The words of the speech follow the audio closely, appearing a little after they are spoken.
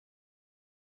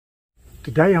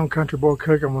Today on Country Boy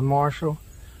Cooking with Marshall,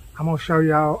 I'm going to show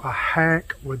y'all a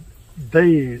hack with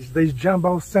these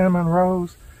jumbo cinnamon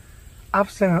rolls. I've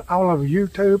seen it all over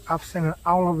YouTube. I've seen it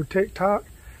all over TikTok.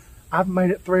 I've made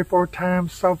it 3 or 4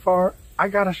 times so far. I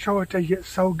got to show it to you. It's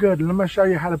so good. Let me show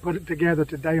you how to put it together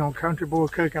today on Country Boy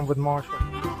Cooking with Marshall.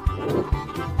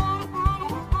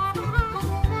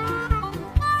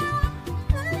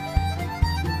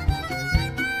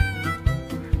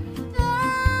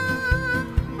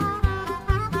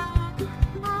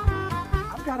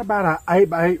 About an 8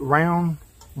 by 8 round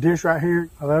dish right here.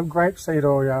 I love grapeseed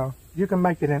oil, y'all. You can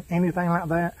make it in anything like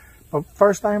that, but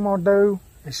first thing I'm gonna do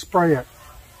is spray it.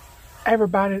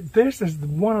 Everybody, this is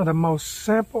one of the most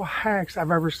simple hacks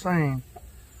I've ever seen.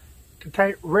 To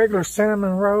take regular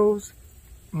cinnamon rolls,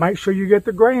 make sure you get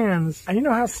the grains. And you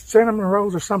know how cinnamon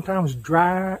rolls are sometimes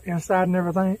dry inside and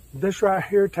everything? This right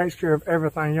here takes care of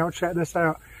everything. Y'all check this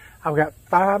out. I've got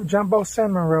 5 jumbo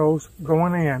cinnamon rolls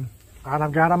going in. All right,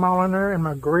 I've got them all in there in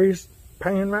my grease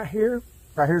pan right here.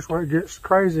 Right here's where it gets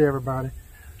crazy, everybody.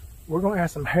 We're going to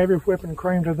add some heavy whipping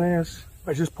cream to this.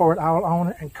 But just pour it all on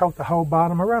it and coat the whole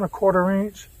bottom around 1/4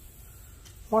 inch.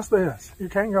 What's this? You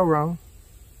can't go wrong.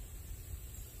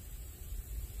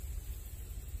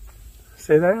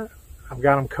 See that? I've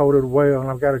got them coated well,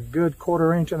 and I've got a good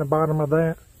 1/4 inch in the bottom of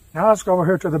that. Now let's go over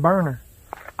here to the burner.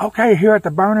 Okay, here at the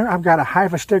burner, I've got a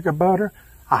 1/2 stick of butter,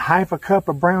 a 1/2 cup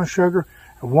of brown sugar,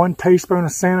 1 teaspoon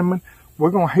of cinnamon.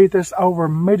 We're going to heat this over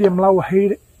medium-low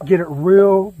heat, get it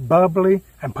real bubbly,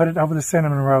 and put it over the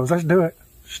cinnamon rolls. Let's do it.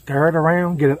 Stir it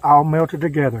around, get it all melted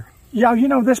together. Y'all, you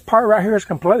know this part right here is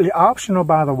completely optional,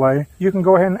 by the way. You can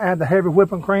go ahead and add the heavy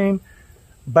whipping cream,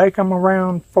 bake them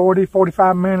around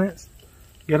 40-45 minutes,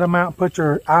 get them out, put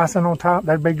your icing on top.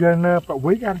 That'd be good enough, but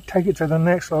we got to take it to the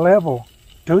next level.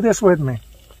 Do this with me.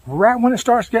 Right when it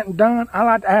starts getting done, I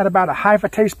like to add about a 1/2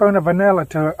 teaspoon of vanilla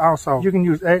to it also. You can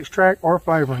use extract or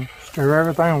flavoring. Stir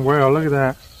everything well. Look at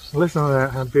that. Listen to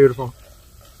that. How beautiful.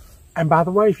 And by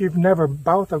the way, if you've never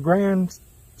bought the grand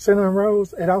cinnamon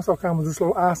rolls, it also comes with this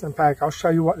little icing pack. I'll show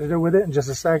you what to do with it in just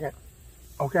a second.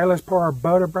 Okay, let's pour our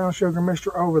butter brown sugar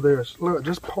mixture over this. Look,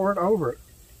 just pour it over it.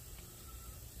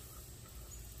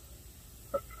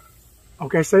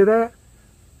 Okay, see that?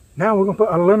 Now we're going to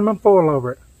put aluminum foil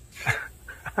over it.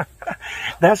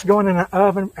 That's going in the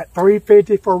oven at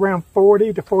 350 for around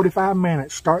 40 to 45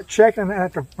 minutes. Start checking it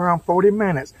after around 40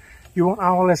 minutes. You want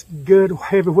all this good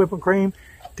heavy whipping cream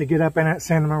to get up in that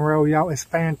cinnamon roll, y'all. It's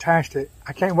fantastic.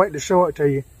 I can't wait to show it to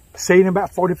you. See you in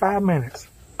about 45 minutes.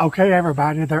 Okay,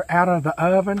 everybody, they're out of the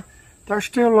oven. They're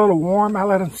still a little warm. I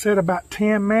let them sit about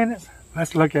 10 minutes.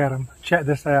 Let's look at them. Check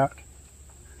this out.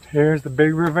 Here's the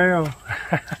big reveal.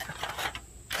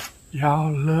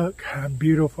 Y'all, look how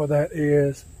beautiful that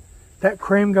is. That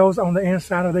cream goes on the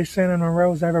inside of these cinnamon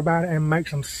rolls, everybody, and makes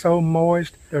them so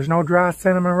moist. There's no dry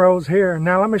cinnamon rolls here.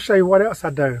 Now let me show you what else I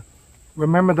do.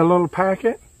 Remember the little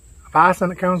packet of icing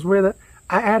that comes with it?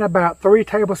 I add about 3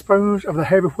 tablespoons of the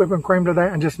heavy whipping cream to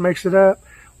that and just mix it up.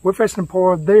 We're fixing to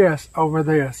pour this over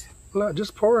this. Look,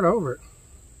 just pour it over it.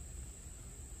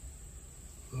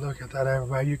 Look at that,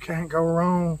 everybody. You can't go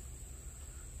wrong.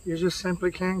 You just simply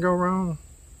can't go wrong.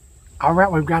 All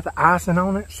right, we've got the icing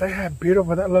on it. See how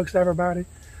beautiful that looks, everybody?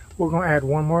 We're going to add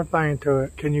one more thing to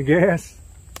it. Can you guess?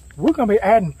 We're going to be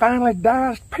adding finely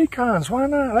diced pecans. Why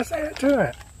not? Let's add to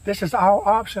it. This is all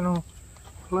optional.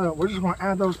 Look, we're just going to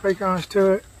add those pecans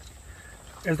to it.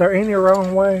 Is there any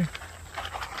wrong way?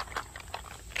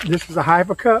 This is a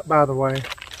 1/2 cup, by the way.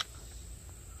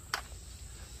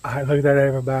 All right, look at that,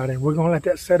 everybody. We're going to let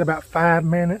that set about 5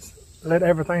 minutes. Let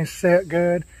everything set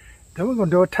good. Then we're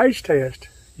going to do a taste test.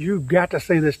 You've got to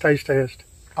see this taste test.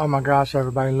 Oh my gosh,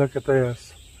 everybody, look at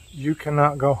this. You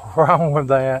cannot go wrong with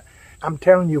that. I'm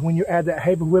telling you, when you add that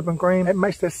heavy whipping cream, it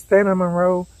makes this cinnamon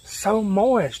roll so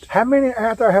moist. How many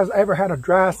out there has ever had a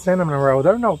dry cinnamon roll?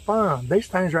 They're no fun. These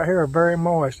things right here are very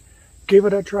moist. Give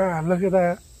it a try. Look at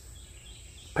that.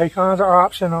 Pecans are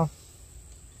optional.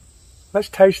 Let's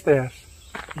taste this.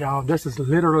 Y'all, this is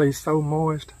literally so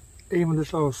moist. Even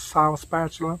this little soft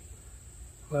spatula.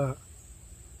 Look.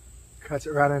 Cuts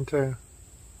it right into.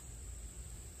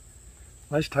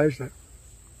 Let's taste it.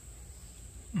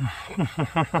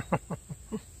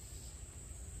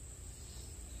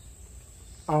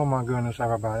 Oh my goodness,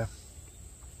 everybody.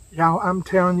 Y'all, I'm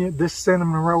telling you, this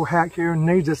cinnamon roll hack here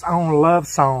needs its own love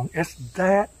song. It's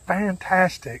that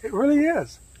fantastic. It really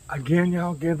is. Again,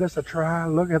 y'all, give this a try.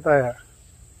 Look at that.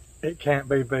 It can't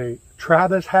be beat. Try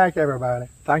this hack, everybody.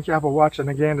 Thank y'all for watching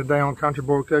again today on Country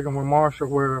Boy Cooking with Marshall,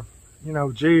 where, you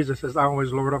know, Jesus is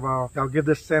always Lord of all. Y'all give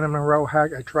this cinnamon roll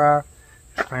hack a try.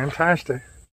 It's fantastic.